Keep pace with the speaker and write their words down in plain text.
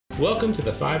Welcome to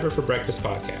the Fiber for Breakfast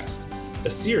podcast, a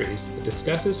series that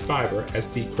discusses fiber as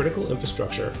the critical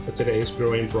infrastructure for today's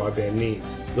growing broadband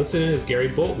needs. Listen in as Gary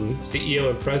Bolton,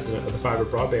 CEO and President of the Fiber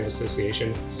Broadband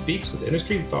Association, speaks with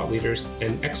industry thought leaders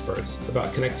and experts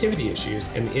about connectivity issues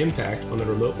and the impact on the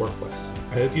remote workplace.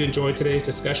 I hope you enjoyed today's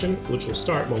discussion, which will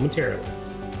start momentarily.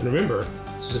 And remember,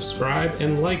 subscribe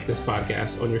and like this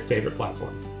podcast on your favorite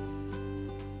platform.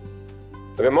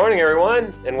 Good morning,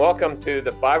 everyone, and welcome to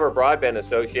the Fiber Broadband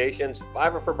Association's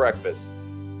Fiber for Breakfast.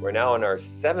 We're now on our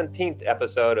 17th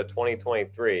episode of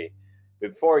 2023.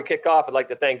 Before we kick off, I'd like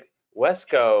to thank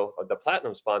Wesco, the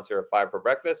platinum sponsor of Fiber for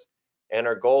Breakfast, and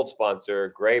our gold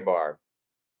sponsor, Gray Bar.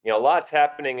 Lots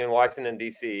happening in Washington,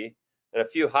 D.C., and a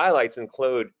few highlights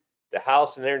include the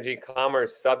House Energy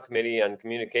Commerce Subcommittee on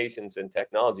Communications and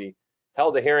Technology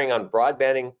held a hearing on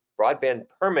broadband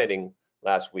permitting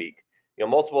last week.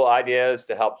 Multiple ideas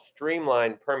to help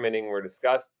streamline permitting were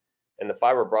discussed, and the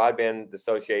Fiber Broadband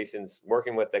Association's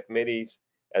working with the committees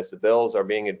as the bills are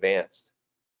being advanced.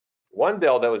 One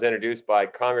bill that was introduced by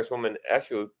Congresswoman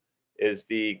Eshoo is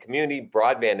the Community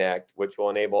Broadband Act, which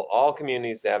will enable all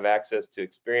communities to have access to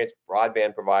experienced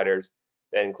broadband providers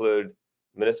that include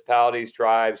municipalities,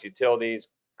 tribes, utilities,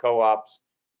 co-ops,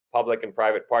 public and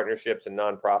private partnerships, and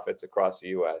nonprofits across the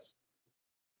U.S.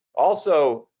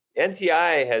 Also,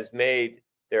 NTI has made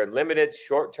their limited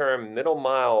short-term middle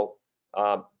mile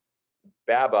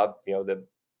BABA, the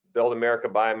Build America,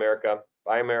 Buy America,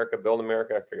 Build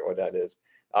America, I forget what that is,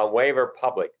 waiver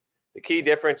public. The key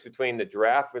difference between the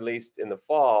draft released in the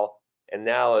fall and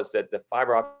now is that the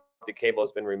fiber optic cable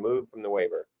has been removed from the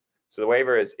waiver. So the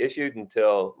waiver is issued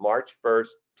until March 1st,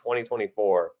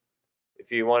 2024.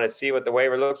 If you want to see what the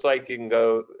waiver looks like, you can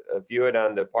go view it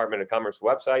on the Department of Commerce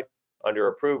website under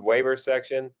Approved Waiver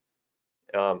section.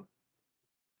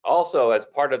 Also, as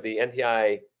part of the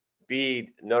NTI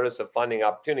BEAD Notice of Funding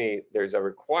Opportunity, there's a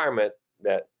requirement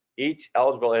that each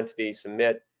eligible entity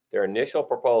submit their initial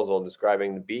proposal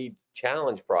describing the BEAD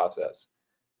challenge process,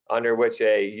 under which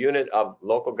a unit of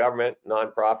local government,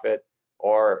 nonprofit,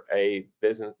 or a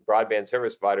business broadband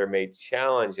service provider may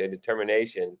challenge a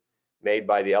determination made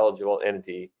by the eligible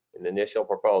entity in the initial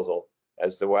proposal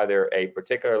as to whether a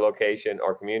particular location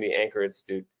or community anchor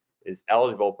institute is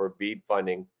eligible for BEAD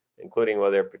funding, including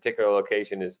whether a particular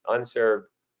location is unserved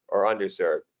or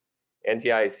underserved.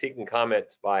 NTI is seeking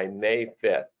comments by May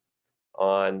 5th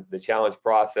on the challenge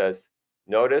process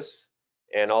notice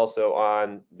and also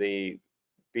on the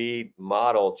BEAD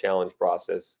model challenge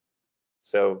process.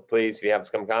 So please, if you have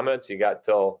some comments, you got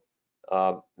till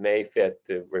May 5th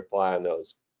to reply on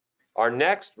those. Our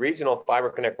next regional Fiber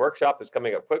Connect workshop is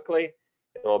coming up quickly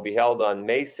and will be held on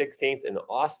May 16th in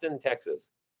Austin,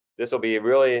 Texas. This will be a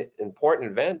really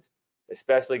important event,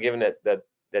 especially given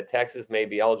that Texas may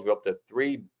be eligible up to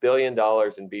 $3 billion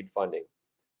in BEAD funding.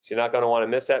 So you're not going to want to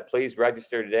miss that. Please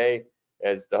register today,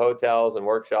 as the hotels and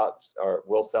workshops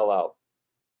will sell out.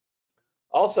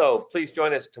 Also, please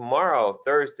join us tomorrow,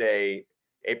 Thursday,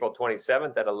 April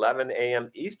 27th at 11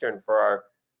 a.m. Eastern for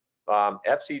our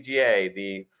FCGA,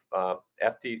 the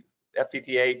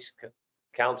FTTH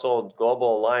Council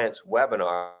Global Alliance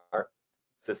webinar,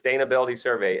 Sustainability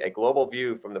Survey, a global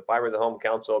view from the Fiber to the Home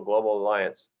Council Global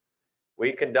Alliance.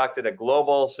 We conducted a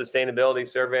global sustainability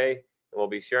survey, and we'll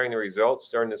be sharing the results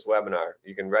during this webinar.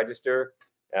 You can register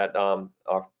at our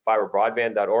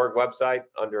fiberbroadband.org website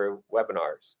under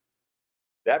webinars.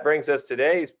 That brings us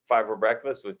today's Fiber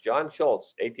Breakfast with John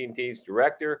Schultz, AT&T's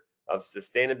Director of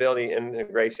Sustainability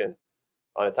Integration,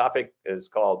 on a topic that is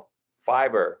called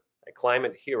Fiber, a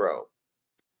Climate Hero.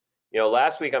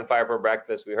 Last week on Fiber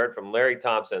Breakfast, we heard from Larry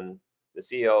Thompson, the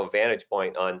CEO of Vantage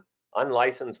Point, on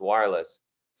unlicensed wireless.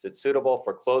 Is it suitable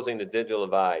for closing the digital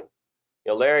divide?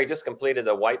 Larry just completed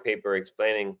a white paper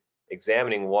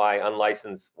examining why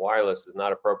unlicensed wireless is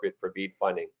not appropriate for BEAD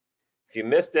funding. If you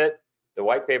missed it, the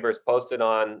white paper is posted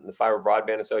on the Fiber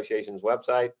Broadband Association's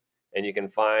website, and you can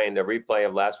find a replay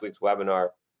of last week's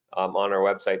webinar on our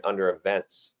website under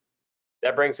events.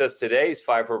 That brings us today's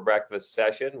Fiber Breakfast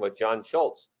session with John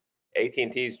Schultz,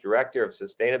 AT&T's Director of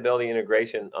Sustainability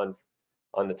Integration.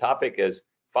 On the topic is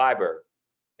Fiber,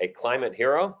 a Climate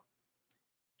Hero.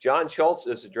 John Schultz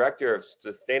is the Director of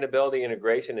Sustainability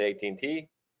Integration at AT&T.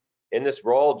 In this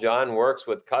role, John works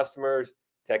with customers,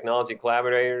 technology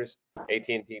collaborators,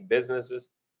 AT&T businesses,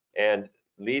 and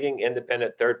leading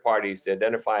independent third parties to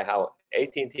identify how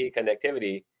AT&T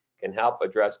connectivity can help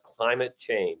address climate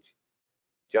change.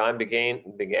 John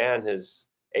began his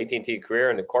AT&T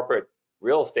career in the corporate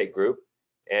real estate group,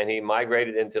 and he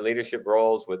migrated into leadership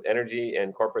roles with energy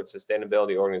and corporate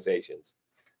sustainability organizations.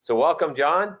 So welcome,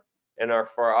 John, and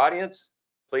for our audience,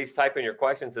 Please type in your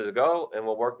questions as we go, and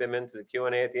we'll work them into the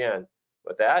Q&A at the end.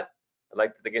 With that, I'd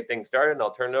like to get things started, and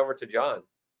I'll turn it over to John.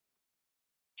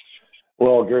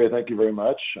 Well, Gary, thank you very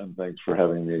much, and thanks for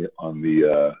having me on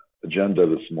the agenda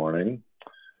this morning.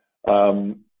 I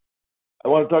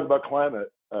want to talk about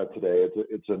climate today.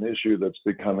 It's an issue that's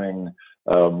becoming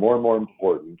more and more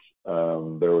important.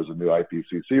 There was a new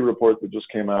IPCC report that just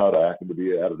came out. I happened to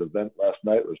be at an event last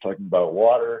night that was talking about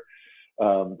water.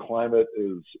 Climate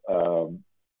is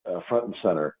front and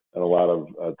center in a lot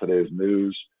of today's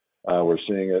news. We're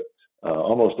seeing it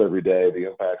almost every day, the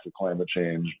impacts of climate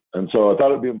change. And so I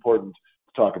thought it'd be important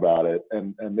to talk about it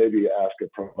and maybe ask a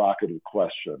provocative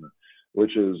question,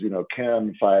 which is,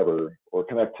 can fiber or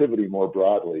connectivity more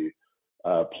broadly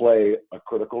play a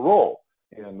critical role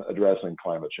in addressing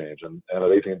climate change? And at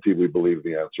AT&T, we believe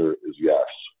the answer is yes.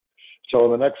 So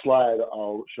on the next slide,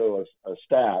 I'll show a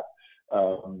stat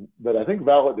that I think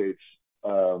validates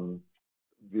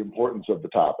the importance of the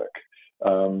topic.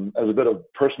 As a bit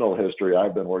of personal history,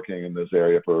 I've been working in this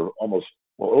area for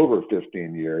over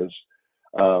 15 years.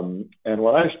 And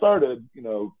when I started,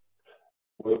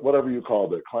 whatever you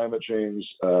called it, climate change,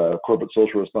 corporate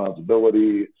social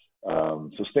responsibility,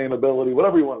 sustainability,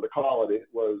 whatever you wanted to call it, there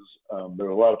was a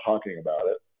lot of talking about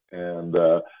it. And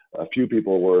a few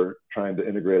people were trying to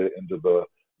integrate it into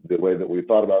the way that we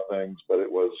thought about things, but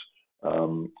it was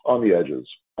on the edges.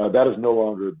 That is no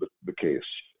longer the case.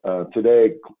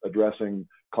 Today, addressing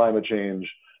climate change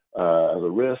as a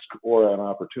risk or an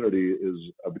opportunity is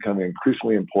becoming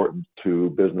increasingly important to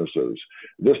businesses.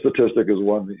 This statistic is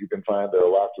one that you can find. There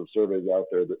are lots of surveys out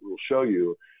there that will show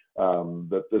you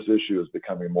that this issue is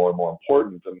becoming more and more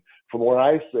important. And from where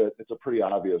I sit, it's a pretty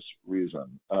obvious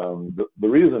reason. The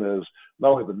reason is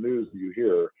not only the news that you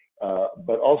hear,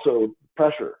 but also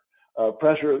pressure.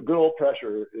 Good old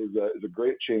pressure is a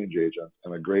great change agent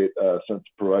and a great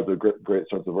provides a great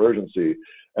sense of urgency.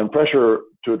 And pressure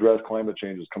to address climate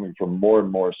change is coming from more and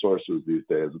more sources these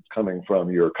days. It's coming from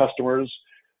your customers,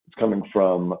 it's coming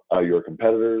from your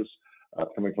competitors,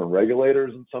 it's coming from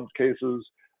regulators in some cases,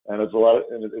 and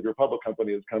and if you're a public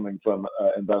company, it's coming from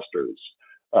investors.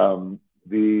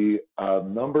 The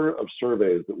number of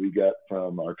surveys that we get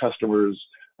from our customers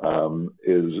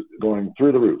is going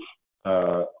through the roof.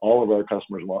 All of our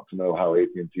customers want to know how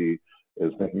AT&T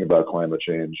is thinking about climate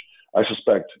change. I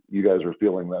suspect you guys are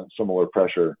feeling that similar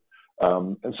pressure.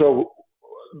 And so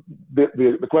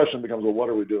the question becomes, well, what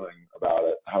are we doing about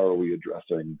it? How are we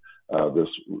addressing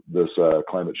this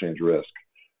climate change risk?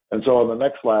 And so on the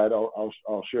next slide,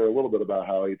 I'll share a little bit about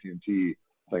how AT&T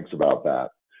thinks about that.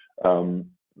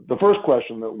 The first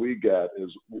question that we get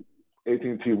is,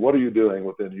 AT&T, what are you doing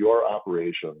within your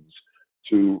operations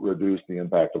to reduce the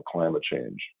impact of climate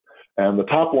change? And the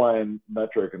top line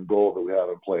metric and goal that we have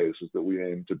in place is that we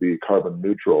aim to be carbon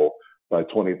neutral by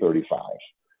 2035.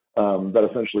 That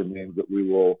essentially means that we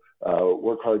will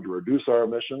work hard to reduce our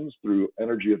emissions through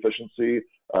energy efficiency.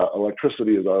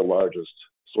 Electricity is our largest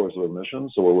source of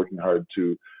emissions, so we're working hard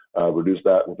to reduce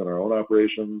that within our own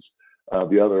operations.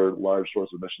 The other large source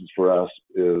of emissions for us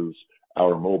is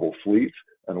our mobile fleet,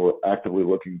 and we're actively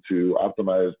looking to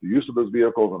optimize the use of those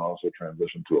vehicles and also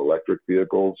transition to electric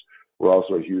vehicles. We're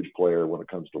also a huge player when it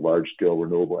comes to large-scale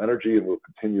renewable energy, and we'll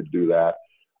continue to do that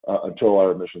until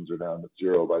our emissions are down to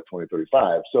zero by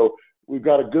 2035. So we've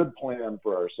got a good plan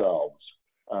for ourselves,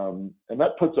 and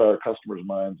that puts our customers'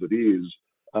 minds at ease.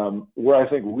 Where I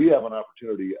think we have an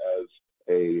opportunity as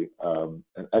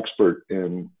an expert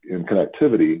in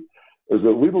connectivity is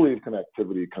that we believe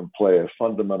connectivity can play a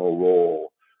fundamental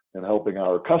role in helping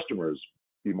our customers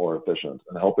be more efficient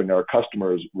and helping our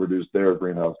customers reduce their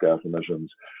greenhouse gas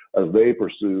emissions as they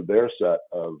pursue their set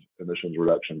of emissions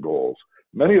reduction goals.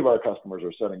 Many of our customers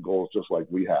are setting goals just like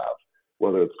we have,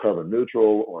 whether it's carbon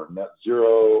neutral or net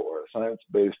zero or a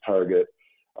science-based target.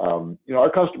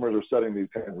 Our customers are setting these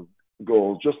kinds of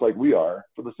goals just like we are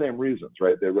for the same reasons,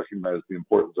 right? They recognize the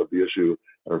importance of the issue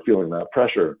and are feeling that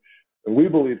pressure. And we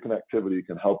believe connectivity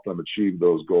can help them achieve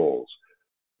those goals.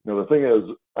 The thing is,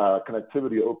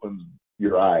 connectivity opens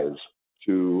your eyes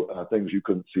to things you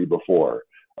couldn't see before.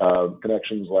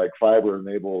 Connections like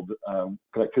fiber-enabled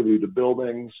connectivity to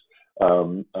buildings,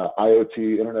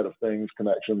 IoT, Internet of Things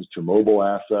connections to mobile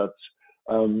assets.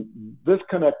 This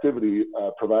connectivity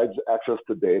provides access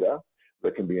to data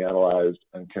that can be analyzed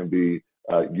and can be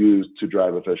used to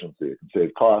drive efficiency. It can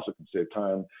save costs, it can save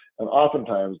time, and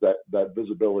oftentimes that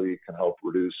visibility can help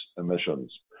reduce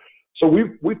emissions. So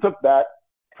we took that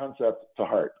concept to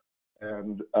heart,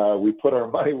 and we put our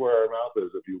money where our mouth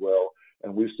is, if you will,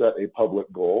 and we set a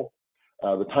public goal.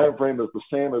 The time frame is the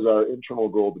same as our internal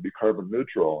goal to be carbon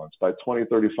neutral. It's by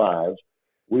 2035.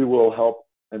 We will help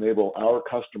enable our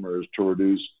customers to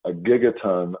reduce a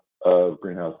gigaton of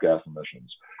greenhouse gas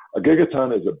emissions. A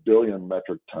gigaton is 1 billion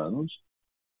metric tons.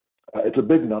 It's a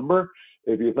big number.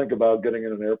 If you think about getting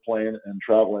in an airplane and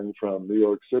traveling from New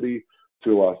York City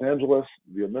to Los Angeles,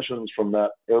 the emissions from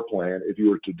that airplane, if you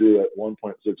were to do it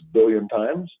 1.6 billion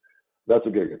times, that's a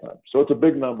gigaton. So it's a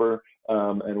big number,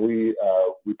 and we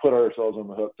put ourselves on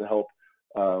the hook to help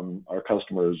our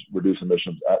customers reduce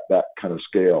emissions at that kind of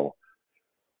scale.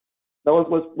 Now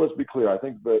let's be clear. I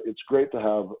think that it's great to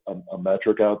have a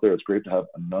metric out there. It's great to have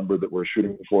a number that we're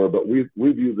shooting for, but we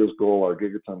view this goal, our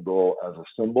gigaton goal, as a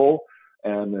symbol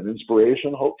and an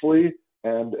inspiration, hopefully,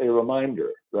 and a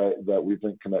reminder, right, that we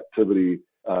think connectivity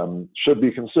should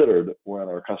be considered when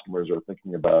our customers are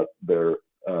thinking about their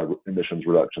emissions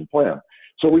reduction plan.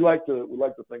 So we like to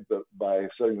think that by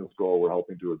setting this goal, we're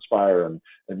helping to inspire, and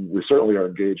we certainly are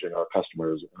engaging our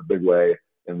customers in a big way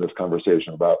in this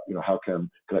conversation about, how can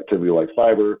connectivity like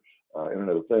fiber,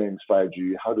 Internet of Things,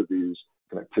 5G, how do these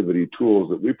connectivity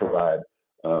tools that we provide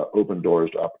open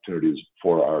doors to opportunities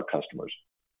for our customers?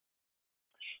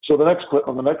 So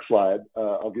on the next slide,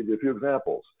 I'll give you a few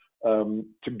examples.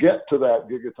 To get to that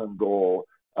gigaton goal,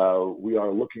 we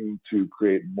are looking to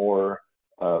create more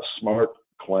smart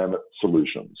climate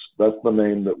solutions. That's the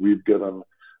name that we've given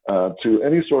to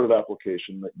any sort of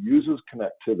application that uses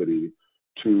connectivity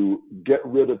to get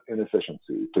rid of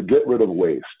inefficiency, to get rid of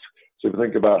waste. So if you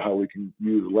think about how we can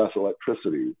use less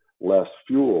electricity, less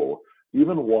fuel,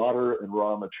 even water and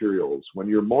raw materials, when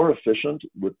you're more efficient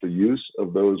with the use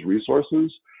of those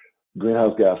resources,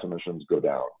 greenhouse gas emissions go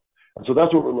down. And so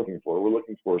that's what we're looking for. We're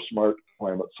looking for smart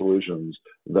climate solutions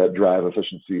that drive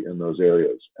efficiency in those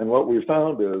areas. And what we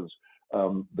found is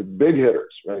the big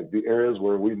hitters, right, the areas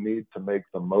where we need to make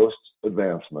the most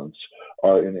advancements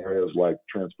are in areas like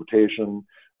transportation,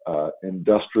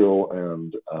 industrial,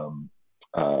 and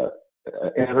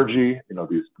energy,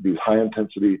 these high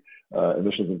intensity,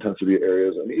 emissions intensity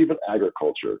areas, and even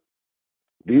agriculture.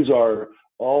 These are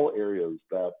all areas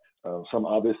that some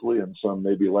obviously and some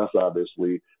maybe less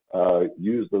obviously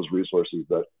use those resources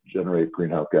that generate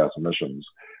greenhouse gas emissions.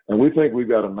 And we think we've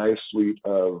got a nice suite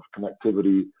of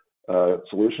connectivity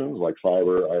solutions like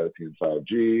fiber, IoT, and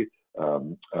 5G,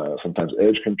 sometimes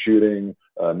edge computing,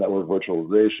 network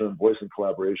virtualization, voice and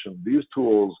collaboration. These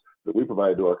tools that we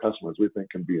provide to our customers, we think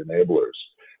can be enablers.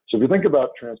 So if you think about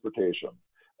transportation,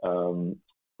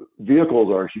 vehicles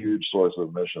are a huge source of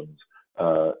emissions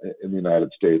in the United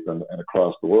States and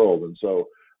across the world. And so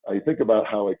you think about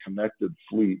how a connected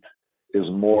fleet is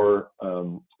more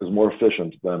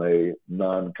efficient than a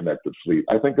non-connected fleet.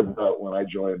 I think about when I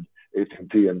joined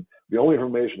AT&T, and the only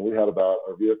information we had about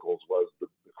our vehicles was the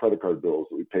credit card bills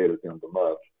that we paid at the end of the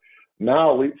month.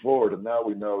 Now leap forward, and now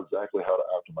we know exactly how to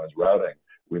optimize routing.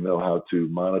 We know how to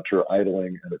monitor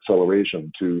idling and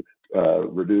acceleration to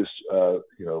reduce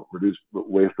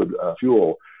wasted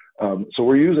fuel. So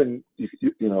we're using,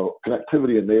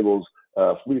 connectivity enables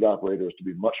fleet operators to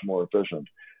be much more efficient.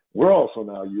 We're also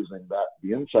now using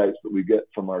the insights that we get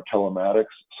from our telematics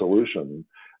solution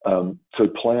to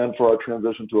plan for our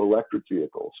transition to electric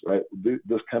vehicles, right?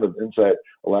 This kind of insight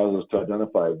allows us to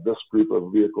identify this group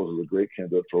of vehicles as a great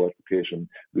candidate for electrification,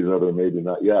 these other maybe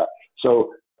not yet.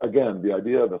 So again, the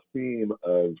idea of a theme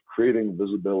of creating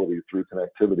visibility through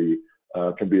connectivity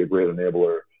can be a great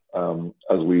enabler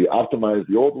as we optimize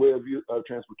the old way of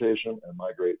transportation and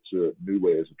migrate to new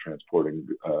ways of transporting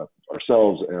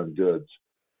ourselves and goods.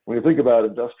 When you think about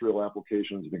industrial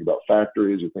applications, you think about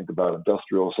factories, you think about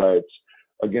industrial sites.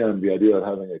 Again, the idea of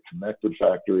having a connected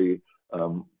factory,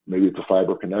 maybe it's a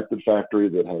fiber connected factory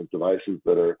that has devices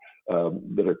that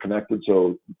are connected,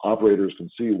 so operators can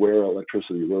see where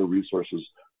electricity, where resources,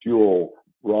 fuel,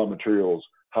 raw materials,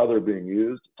 how they're being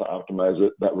used to optimize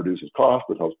it. That reduces cost,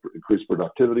 it helps increase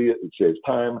productivity, it saves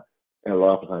time, and it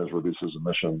oftentimes reduces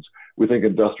emissions. We think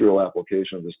industrial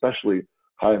applications, especially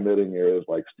high emitting areas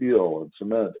like steel and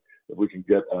cement, if we can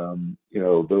get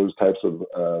those types of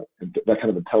that kind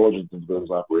of intelligence into those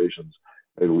operations,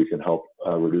 maybe we can help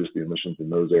reduce the emissions in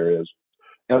those areas.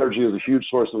 Energy is a huge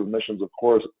source of emissions, of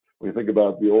course. When you think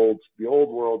about the old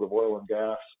world of oil and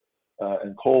gas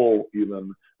and coal,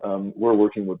 even we're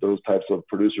working with those types of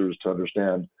producers to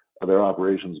understand their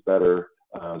operations better,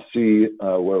 see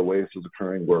where waste is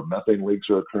occurring, where methane leaks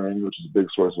are occurring, which is a big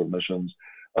source of emissions,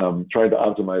 trying to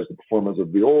optimize the performance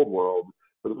of the old world,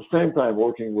 but at the same time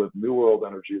working with new world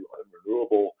energy and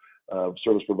renewable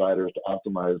service providers to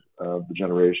optimize the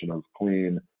generation of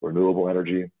clean, renewable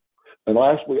energy. And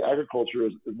lastly, agriculture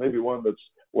is maybe one that's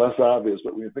less obvious,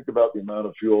 but when you think about the amount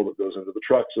of fuel that goes into the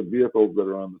trucks and vehicles that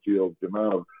are on the field, the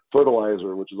amount of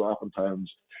fertilizer, which is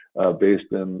oftentimes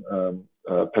based in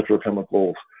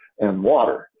petrochemicals and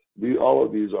water, all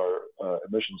of these are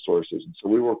emission sources. And so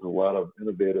we work with a lot of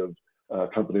innovative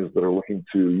companies that are looking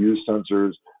to use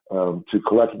sensors to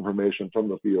collect information from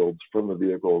the fields, from the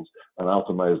vehicles, and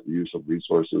optimize the use of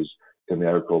resources in the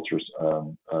agriculture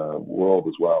world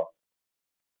as well.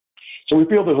 So we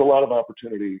feel there's a lot of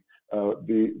opportunity.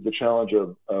 The challenge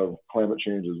of climate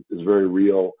change is very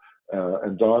real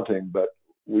and daunting, but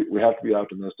we have to be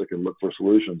optimistic and look for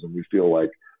solutions. And we feel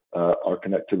like our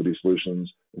connectivity solutions,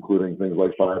 including things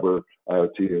like fiber,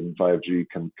 IoT, and 5G,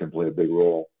 can play a big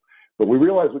role. But we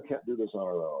realize we can't do this on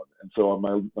our own. And so on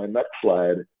my next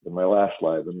slide, and my last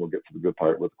slide, then we'll get to the good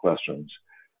part with the questions,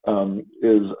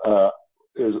 is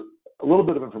a little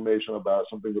bit of information about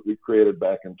something that we created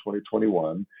back in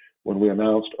 2021 when we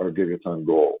announced our gigaton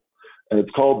goal. And it's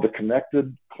called the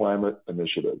Connected Climate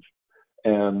Initiative.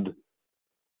 And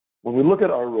when we look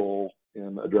at our role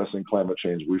in addressing climate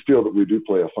change, we feel that we do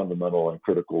play a fundamental and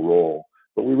critical role.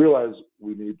 But we realize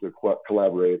we need to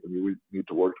collaborate, and we need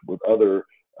to work with other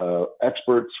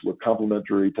experts with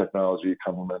complementary technology,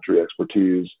 complementary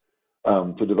expertise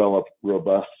to develop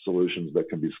robust solutions that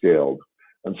can be scaled.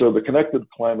 And so the Connected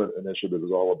Climate Initiative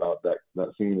is all about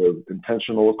that theme of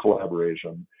intentional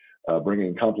collaboration,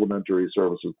 bringing complementary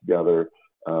services together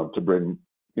to bring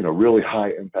really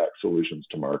high impact solutions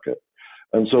to market.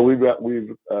 And so we're at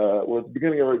the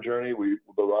beginning of our journey.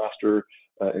 The roster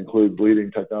includes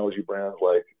leading technology brands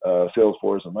like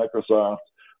Salesforce and Microsoft,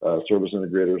 service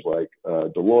integrators like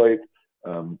Deloitte,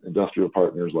 industrial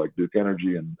partners like Duke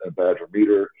Energy and Badger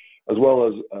Meter, as well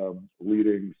as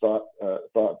leading thought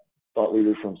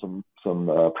leaders from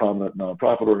some prominent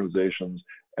nonprofit organizations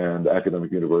and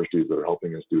academic universities that are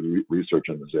helping us do research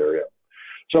in this area.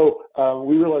 So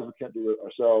we realize we can't do it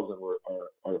ourselves, and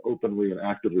are openly and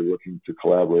actively looking to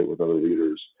collaborate with other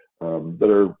leaders that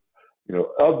are,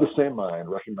 of the same mind,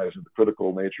 recognizing the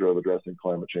critical nature of addressing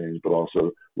climate change, but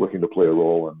also looking to play a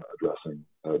role in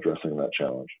addressing that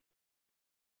challenge.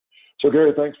 So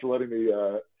Gary, thanks for letting me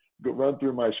run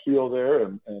through my spiel there,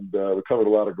 and we covered a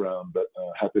lot of ground, but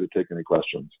happy to take any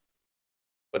questions.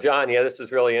 Well, John, yeah, this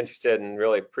is really interesting, and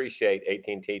really appreciate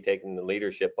AT&T taking the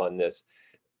leadership on this.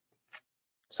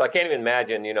 So I can't even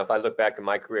imagine, if I look back in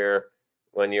my career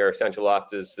when your central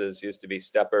offices used to be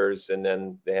steppers, and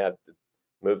then they had to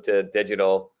move to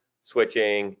digital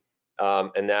switching,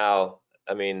 and now,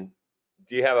 do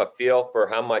you have a feel for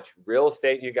how much real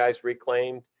estate you guys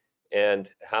reclaimed and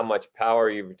how much power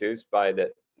you reduced by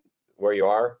where you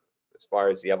are as far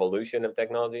as the evolution of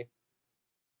technology?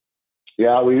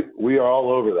 Yeah, we are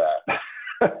all over that.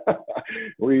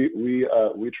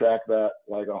 we track that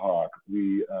like a hawk.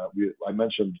 I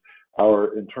mentioned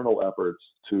our internal efforts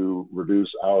to reduce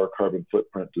our carbon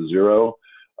footprint to zero.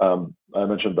 I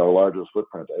mentioned our largest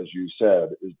footprint, as you said,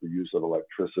 is the use of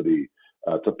electricity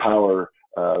to power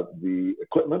the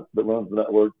equipment that runs the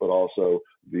network, but also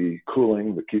the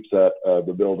cooling that keeps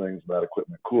the buildings and that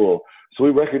equipment cool. So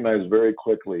we recognize very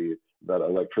quickly that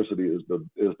electricity is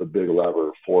the big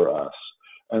lever for us.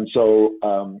 And so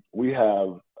we've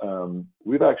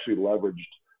actually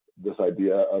leveraged this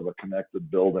idea of a connected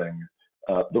building.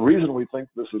 The reason we think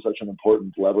this is such an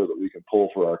important lever that we can pull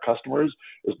for our customers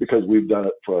is because we've done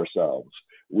it for ourselves.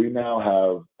 We now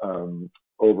have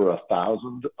over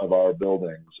 1,000 of our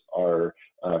buildings are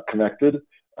connected,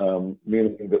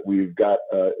 meaning that we've got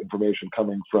information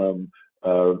coming from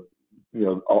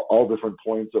all different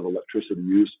points of electricity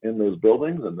use in those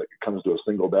buildings, and it comes to a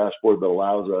single dashboard that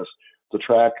allows us to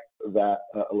track that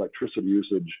electricity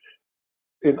usage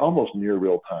in almost near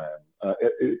real time.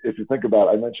 If you think about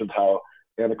it, I mentioned how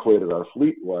antiquated our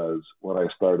fleet was when I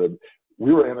started.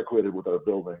 We were antiquated with our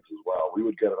buildings as well. We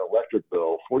would get an electric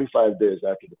bill 45 days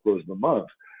after the close of the month,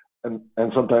 and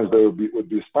sometimes there would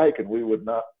be a spike, and we would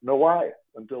not know why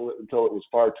until it was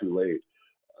far too late.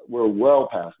 We're well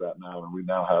past that now, and we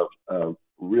now have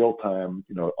real time,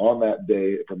 on that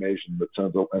day information that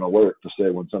sends an alert to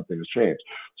say when something has changed.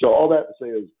 So all that to say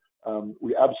is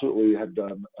we absolutely have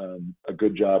done a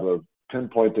good job of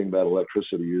pinpointing that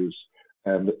electricity use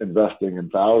and investing in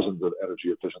thousands of energy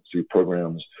efficiency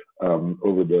programs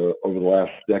over the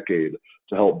last decade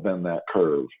to help bend that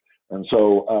curve. And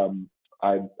so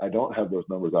I don't have those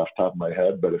numbers off the top of my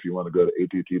head, but if you want to go to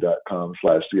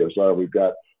att.com/CSR, we've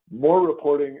got more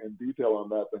reporting and detail on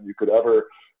that than you could ever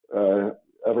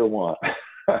want,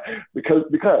 because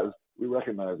we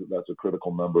recognize that that's a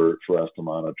critical number for us to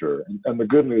monitor. And the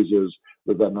good news is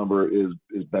that number is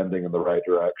bending in the right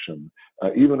direction.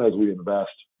 Even as we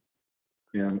invest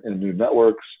in new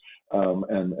networks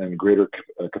and greater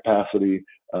capacity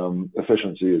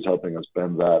efficiency is helping us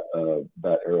bend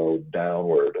that arrow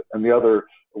downward. And the other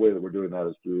way that we're doing that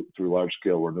is through large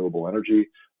scale renewable energy,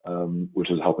 which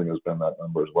is helping us bend that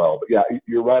number as well. But yeah,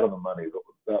 you're right on the money.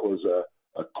 That was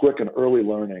a quick and early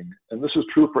learning, and this is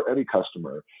true for any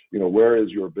customer. Where is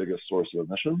your biggest source of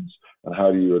emissions, and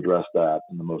how do you address that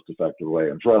in the most effective way?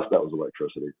 And for us, that was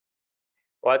electricity.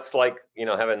 Well, it's like,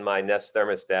 having my Nest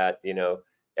thermostat,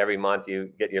 every month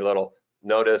you get your little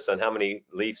notice on how many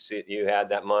leaks you had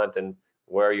that month and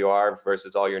where you are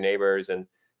versus all your neighbors. And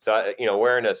so,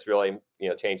 awareness really,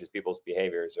 changes people's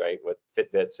behaviors, right? With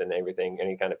Fitbits and everything,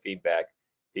 any kind of feedback,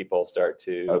 people start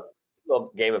to,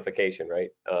 little gamification, right?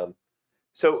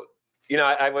 So,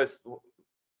 I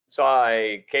saw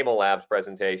a Cable Labs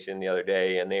presentation the other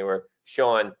day, and they were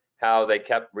showing how they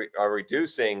are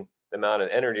reducing the amount of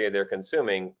energy they're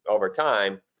consuming over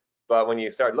time. But when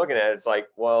you start looking at it, it's like,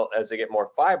 well, as they get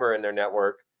more fiber in their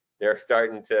network, they're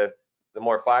starting to, the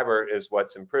more fiber is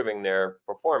what's improving their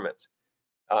performance.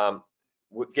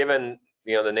 Given,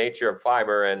 the nature of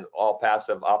fiber and all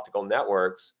passive optical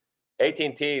networks,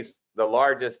 AT&T's the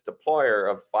largest deployer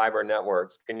of fiber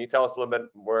networks. Can you tell us a little bit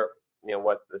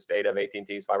what the state of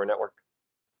AT&T's fiber network?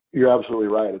 You're absolutely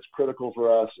right. It's critical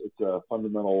for us. It's a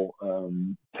fundamental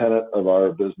tenet of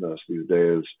our business these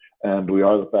days, and we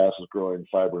are the fastest growing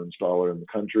fiber installer in the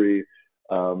country.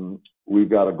 We've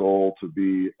got a goal to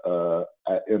be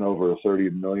in over 30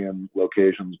 million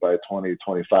locations by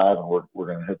 2025, and we're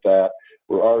going to hit that.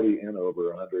 We're already in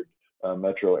over 100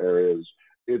 metro areas.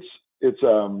 It's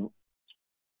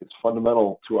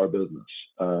fundamental to our business,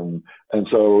 and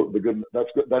so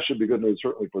that should be good news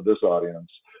certainly for this audience,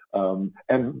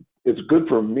 and it's good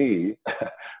for me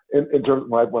in terms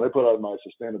of when I put on my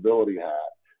sustainability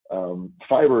hat.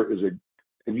 Fiber is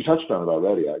and you touched on it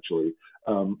already actually.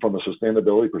 From a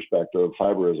sustainability perspective,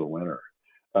 fiber is a winner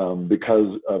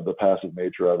because of the passive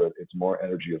nature of it. It's more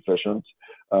energy efficient,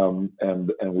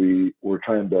 and we're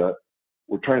trying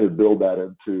to build that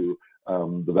into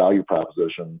the value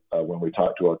proposition when we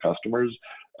talk to our customers.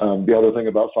 The other thing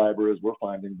about fiber is we're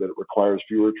finding that it requires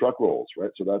fewer truck rolls,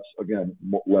 right? So that's, again,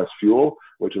 less fuel,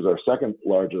 which is our second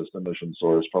largest emission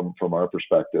source from our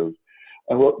perspective.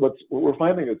 And what we're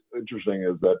finding is interesting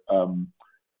is that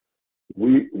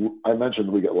I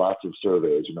mentioned we get lots of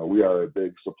surveys. We are a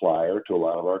big supplier to a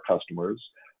lot of our customers,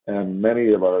 and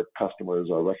many of our customers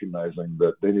are recognizing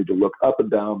that they need to look up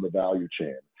and down the value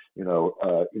chain,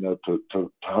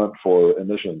 to hunt for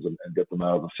emissions and get them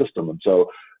out of the system. And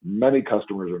so many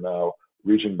customers are now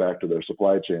reaching back to their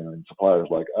supply chain and suppliers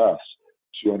like us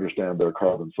to understand their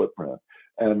carbon footprint.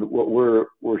 And what we're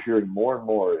hearing more and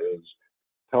more is,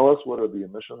 tell us what are the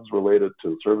emissions related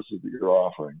to services that you're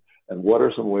offering, and what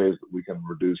are some ways that we can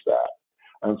reduce that.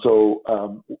 And so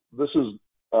this is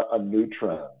a new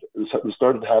trend. We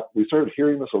started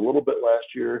hearing this a little bit last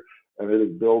year, and it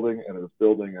is building and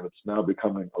it's now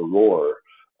becoming a roar.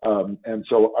 And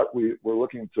so we're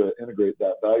looking to integrate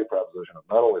that value proposition of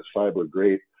not only is fiber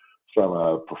great from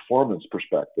a performance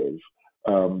perspective,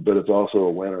 but it's also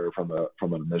a winner from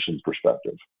an emissions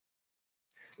perspective.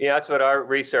 Yeah, that's what our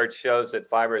research shows, that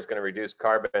fiber is going to reduce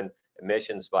carbon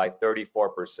emissions by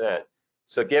 34%.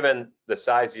 So given the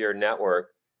size of your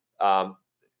network,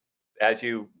 as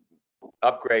you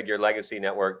upgrade your legacy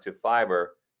network to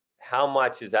fiber, how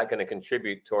much is that going to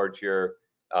contribute towards your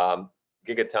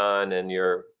gigaton and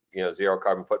your zero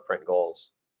carbon footprint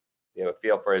goals?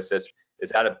 Feel for is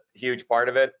that a huge part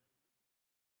of it?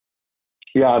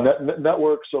 Yeah,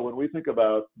 network. So when we think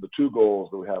about the two goals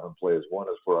that we have in place, one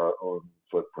is for our own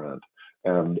footprint,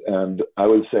 and I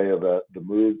would say that the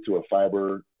move to a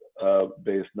fiber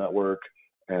based network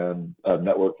and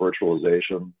network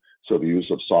virtualization, so the use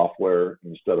of software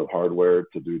instead of hardware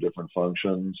to do different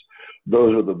functions,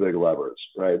 those are the big levers,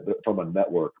 right? From a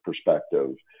network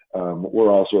perspective. We're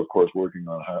also, of course, working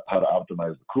on how to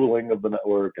optimize the cooling of the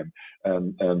network, and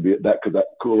that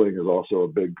cooling is also a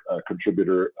big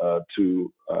contributor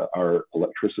to our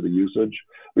electricity usage.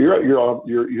 But you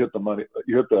hit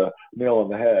the nail on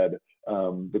the head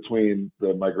between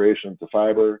the migration to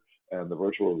fiber and the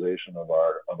virtualization of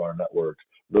our network.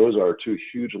 Those are two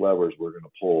huge levers we're going to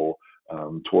pull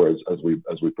towards as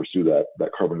we pursue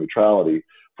that carbon neutrality.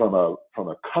 From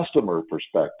a customer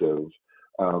perspective,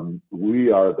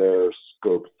 we are their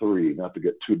scope 3. Not to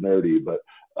get too nerdy, but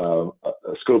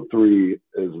scope 3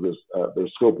 is this.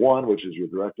 There's scope 1, which is your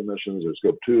direct emissions. There's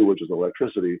scope 2, which is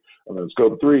electricity, and then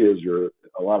scope 3 is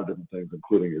a lot of different things,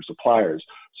 including your suppliers.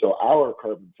 So our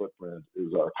carbon footprint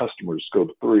is our customers' scope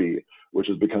 3, which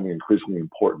is becoming increasingly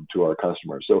important to our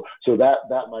customers. So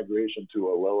that migration to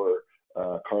a lower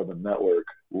carbon network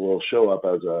will show up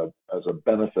as a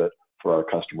benefit for our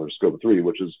customers, Scope 3,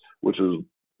 which is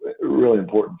really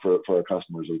important for our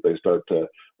customers as they start to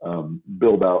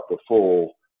build out the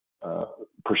full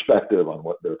perspective on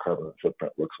what their carbon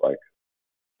footprint looks like.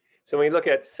 So when you look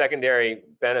at secondary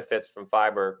benefits from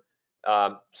fiber,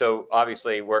 so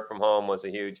obviously work from home was a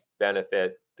huge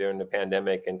benefit during the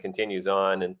pandemic and continues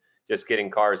on, and just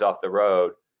getting cars off the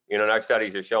road. And our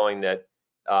studies are showing that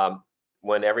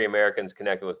when every American is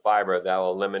connected with fiber, that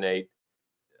will eliminate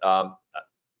the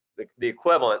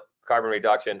equivalent carbon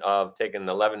reduction of taking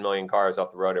 11 million cars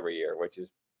off the road every year, which is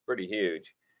pretty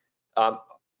huge.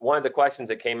 One of the questions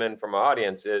that came in from our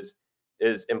audience is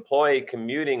employee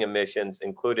commuting emissions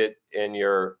included in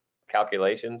your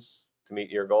calculations to meet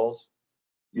your goals?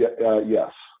 Yeah,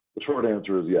 yes. The short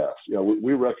answer is yes.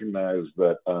 We recognize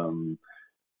that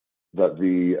that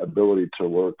the ability to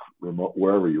work remote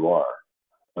wherever you are,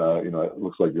 it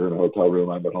looks like you're in a hotel room,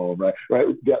 I'm at home, right?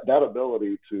 That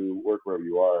ability to work wherever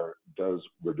you are does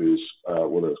reduce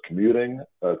whether it's commuting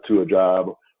to a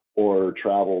job or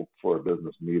travel for a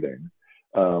business meeting,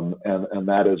 and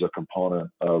that is a component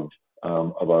of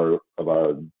our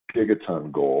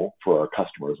gigaton goal for our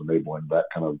customers, enabling that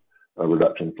kind of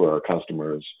reduction for our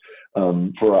customers.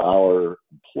 For our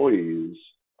employees,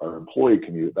 our employee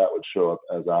commute, that would show up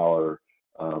as our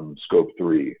Scope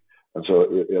 3. And so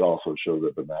it also shows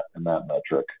up in that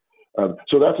metric.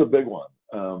 So that's a big one.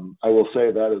 I will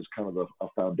say that is kind of a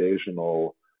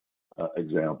foundational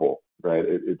example, right?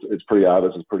 It's pretty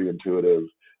obvious, it's pretty intuitive,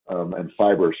 and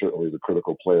fiber certainly is a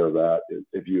critical player of that.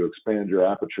 If you expand your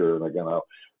aperture, and again, I'll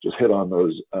just hit on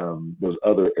those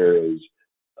other areas,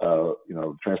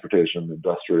 transportation,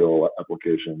 industrial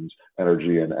applications,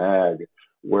 energy, and ag,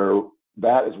 where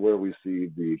that is where we see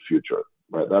the future,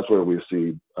 right? That's where we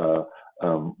see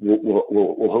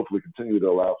we'll hopefully continue to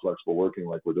allow flexible working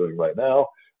like we're doing right now,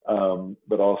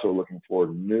 but also looking for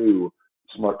new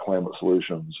smart climate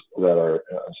solutions that are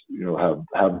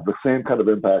have the same kind of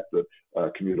impact that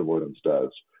commute avoidance does,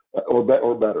 or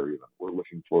better even. We're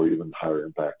looking for even higher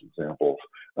impact examples,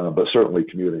 but certainly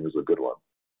commuting is a good one.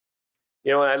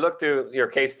 When I look through your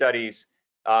case studies,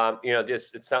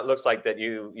 it looks like that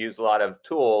you use a lot of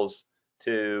tools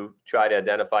to try to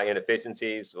identify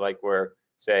inefficiencies, like where,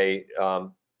 say,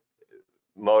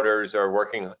 motors are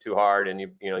working too hard and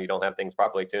you don't have things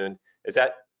properly tuned. Is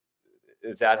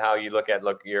that how you look at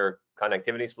your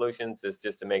connectivity solutions? Is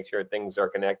just to make sure things are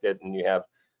connected and you have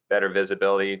better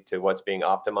visibility to what's being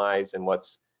optimized and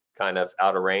what's kind of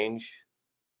out of range?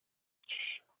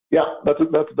 Yeah, that's a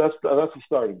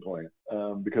starting point,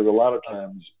 because a lot of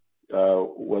times,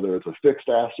 whether it's a fixed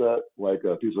asset like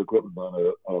a piece of equipment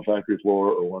on a factory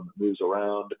floor or one that moves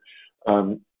around,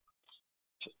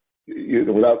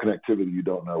 without connectivity, you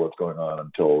don't know what's going on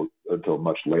until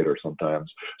much later sometimes.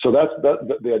 So that's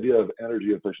the idea of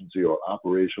energy efficiency or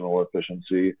operational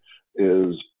efficiency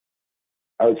is,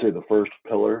 I would say, the first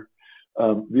pillar.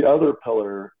 The other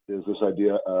pillar is this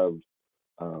idea of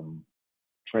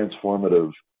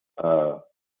transformative,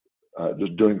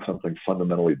 just doing something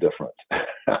fundamentally different,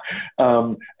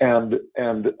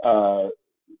 and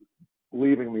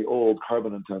leaving the old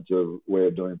carbon-intensive way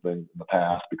of doing things in the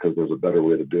past because there's a better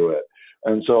way to do it.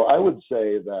 And so I would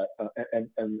say that,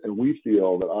 and we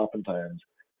feel that oftentimes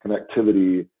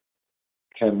connectivity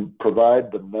can provide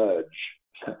the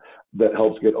nudge that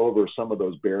helps get over some of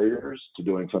those barriers to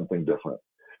doing something different.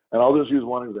 And I'll just use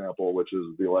one example, which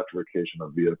is the electrification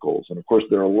of vehicles. And of course,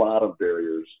 there are a lot of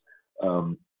barriers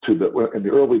in the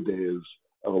early days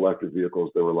of electric vehicles.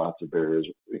 There were lots of barriers,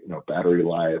 battery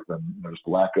life, and there's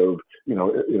lack of,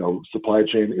 supply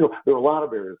chain. There were a lot of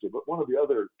barriers, but one of the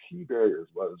other key barriers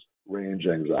was range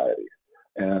anxiety.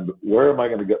 And where am I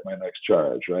going to get my next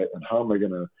charge, right? And how am I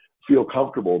going to feel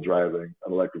comfortable driving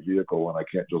an electric vehicle when I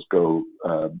can't just go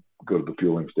to the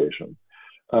fueling station?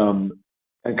 And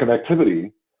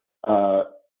connectivity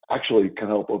actually can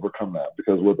help overcome that,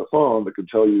 because with a phone that can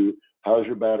tell you how's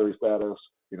your battery status,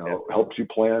 helps you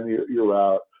plan your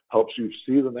route, helps you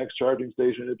see the next charging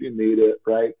station if you need it,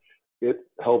 right? It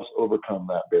helps overcome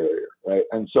that barrier, right?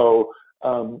 And so,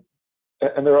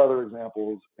 and there are other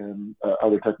examples in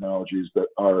other technologies that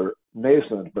are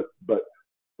nascent, but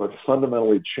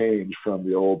fundamentally change from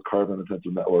the old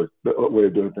carbon-intensive network way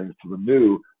of doing things to the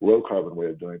new low-carbon way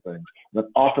of doing things. And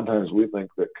oftentimes we think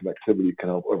that connectivity can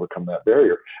help overcome that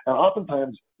barrier. And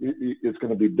oftentimes it's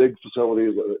going to be big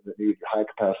facilities that need high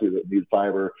capacity, that need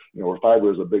fiber, where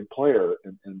fiber is a big player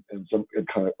in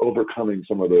kind of overcoming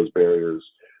some of those barriers.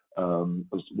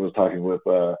 Was talking with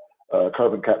a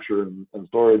carbon capture and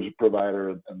storage provider,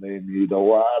 and they need a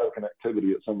lot of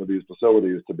connectivity at some of these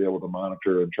facilities to be able to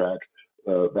monitor and track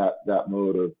that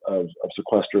mode of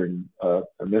sequestering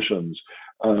emissions.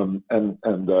 So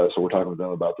we're talking with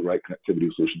them about the right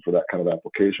connectivity solution for that kind of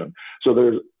application. So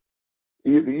the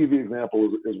EV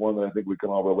example is one that I think we can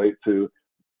all relate to.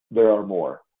 There are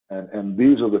more. And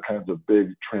these are the kinds of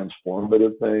big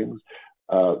transformative things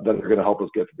that are going to help us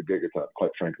get to the gigaton,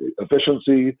 quite frankly.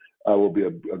 Efficiency will be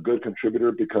a good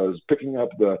contributor, because picking up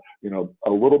a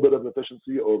little bit of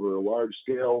efficiency over a large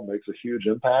scale makes a huge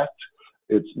impact.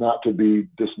 It's not to be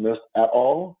dismissed at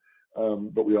all,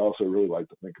 but we also really like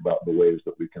to think about the ways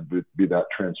that we can be that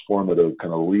transformative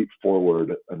kind of leap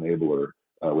forward enabler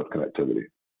with connectivity.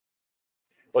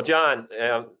 Well, John,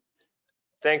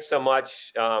 thanks so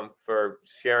much for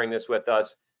sharing this with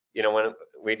us. When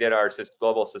we did our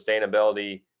global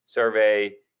sustainability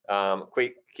survey,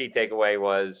 key takeaway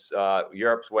was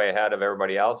Europe's way ahead of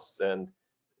everybody else, and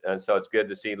so it's good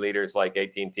to see leaders like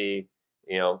AT&T,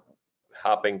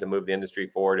 helping to move the industry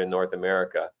forward in North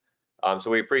America.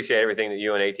 So we appreciate everything that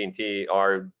you and AT&T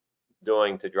are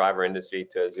doing to drive our industry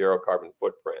to a zero carbon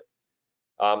footprint.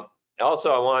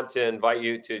 Also, I want to invite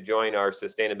you to join our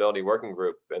sustainability working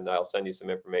group, and I'll send you some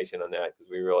information on that, because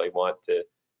we really want to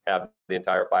have the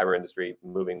entire fiber industry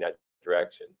moving that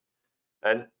direction.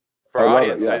 And for our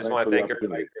audience, I just want to thank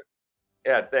everybody.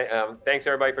 Thanks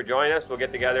everybody for joining us. We'll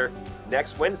get together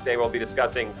next Wednesday. We'll be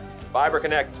discussing Fiber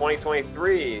Connect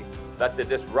 2023, Let the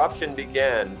Disruption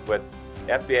Begin, with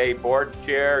FBA Board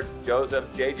Chair Joseph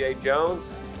J.J. Jones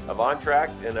of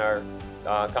OnTrack, and our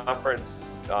conference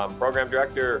program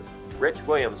director Rich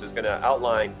Williams is going to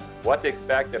outline what to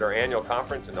expect at our annual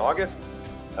conference in August.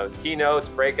 Keynotes,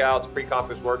 breakouts,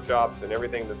 pre-conference workshops, and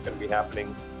everything that's going to be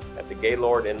happening at the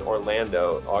Gaylord in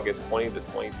Orlando, August 20th to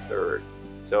 23rd.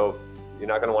 So you're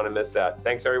not going to want to miss that.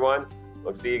 Thanks, everyone.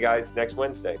 We'll see you guys next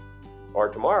Wednesday, or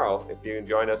tomorrow if you can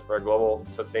join us for a global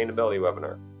sustainability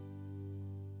webinar.